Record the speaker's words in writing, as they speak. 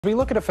We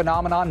look at a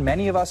phenomenon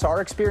many of us are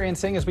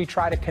experiencing as we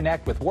try to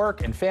connect with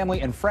work and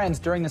family and friends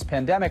during this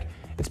pandemic.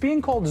 It's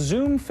being called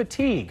Zoom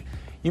fatigue.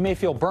 You may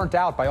feel burnt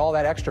out by all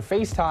that extra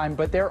FaceTime,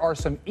 but there are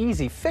some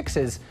easy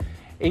fixes.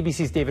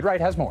 ABC's David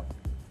Wright has more.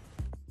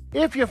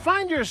 If you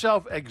find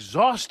yourself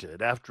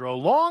exhausted after a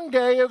long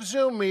day of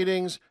Zoom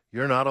meetings,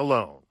 you're not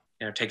alone.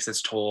 It takes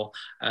its toll.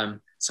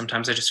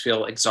 Sometimes I just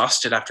feel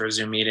exhausted after a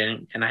Zoom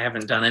meeting and I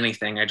haven't done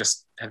anything. I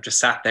have just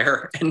sat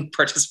there and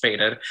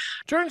participated.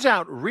 Turns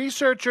out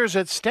researchers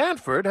at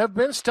Stanford have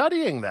been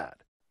studying that.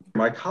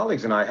 My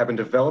colleagues and I have been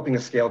developing a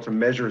scale to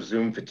measure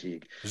Zoom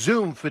fatigue.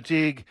 Zoom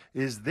fatigue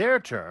is their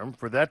term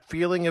for that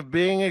feeling of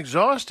being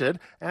exhausted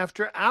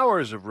after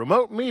hours of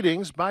remote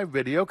meetings by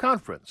video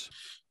conference.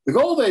 The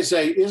goal, they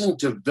say, isn't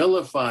to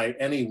vilify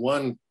any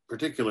one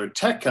particular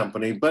tech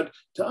company, but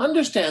to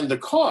understand the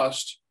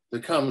cost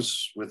that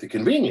comes with the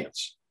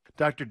convenience.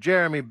 Dr.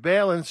 Jeremy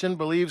Bailenson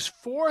believes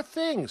 4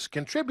 things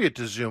contribute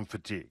to Zoom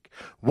fatigue.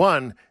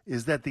 One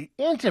is that the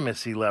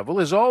intimacy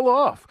level is all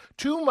off.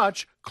 Too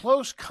much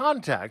close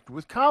contact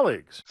with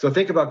colleagues. So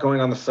think about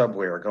going on the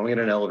subway or going in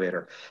an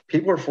elevator.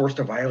 People are forced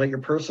to violate your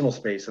personal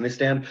space and they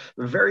stand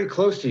very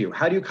close to you.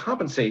 How do you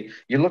compensate?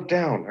 You look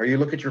down or you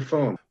look at your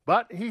phone.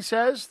 But he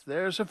says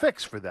there's a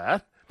fix for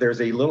that.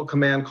 There's a little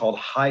command called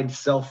hide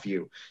self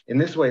view. In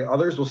this way,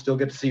 others will still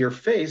get to see your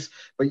face,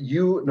 but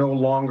you no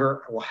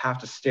longer will have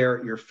to stare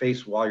at your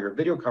face while you're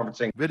video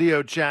conferencing.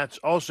 Video chats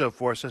also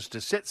force us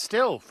to sit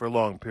still for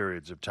long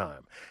periods of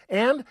time.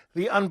 And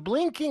the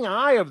unblinking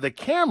eye of the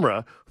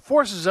camera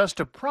forces us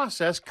to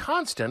process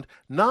constant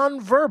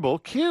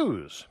nonverbal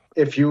cues.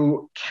 If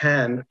you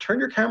can, turn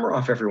your camera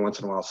off every once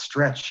in a while,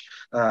 stretch,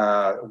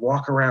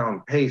 walk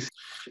around, pace.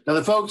 Now,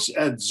 the folks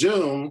at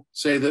Zoom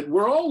say that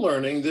we're all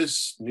learning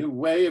this new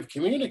way of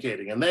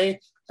communicating, and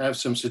they have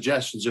some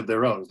suggestions of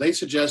their own. They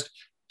suggest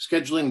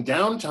scheduling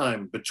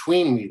downtime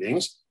between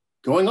meetings,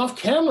 going off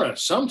camera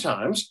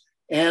sometimes,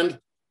 and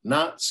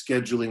not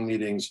scheduling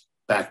meetings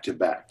back to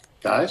back.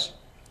 Guys?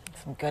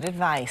 Some good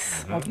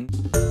advice.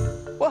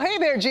 Well, hey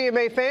there,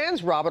 GMA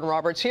fans. Robin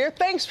Roberts here.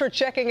 Thanks for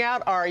checking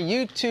out our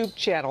YouTube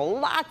channel.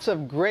 Lots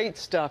of great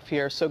stuff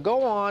here. So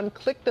go on,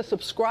 click the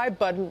subscribe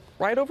button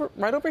right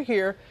over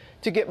here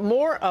to get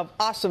more of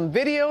awesome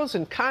videos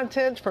and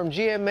content from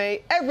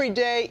GMA every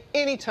day,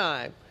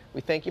 anytime.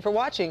 We thank you for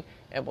watching,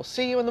 and we'll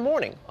see you in the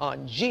morning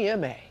on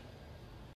GMA.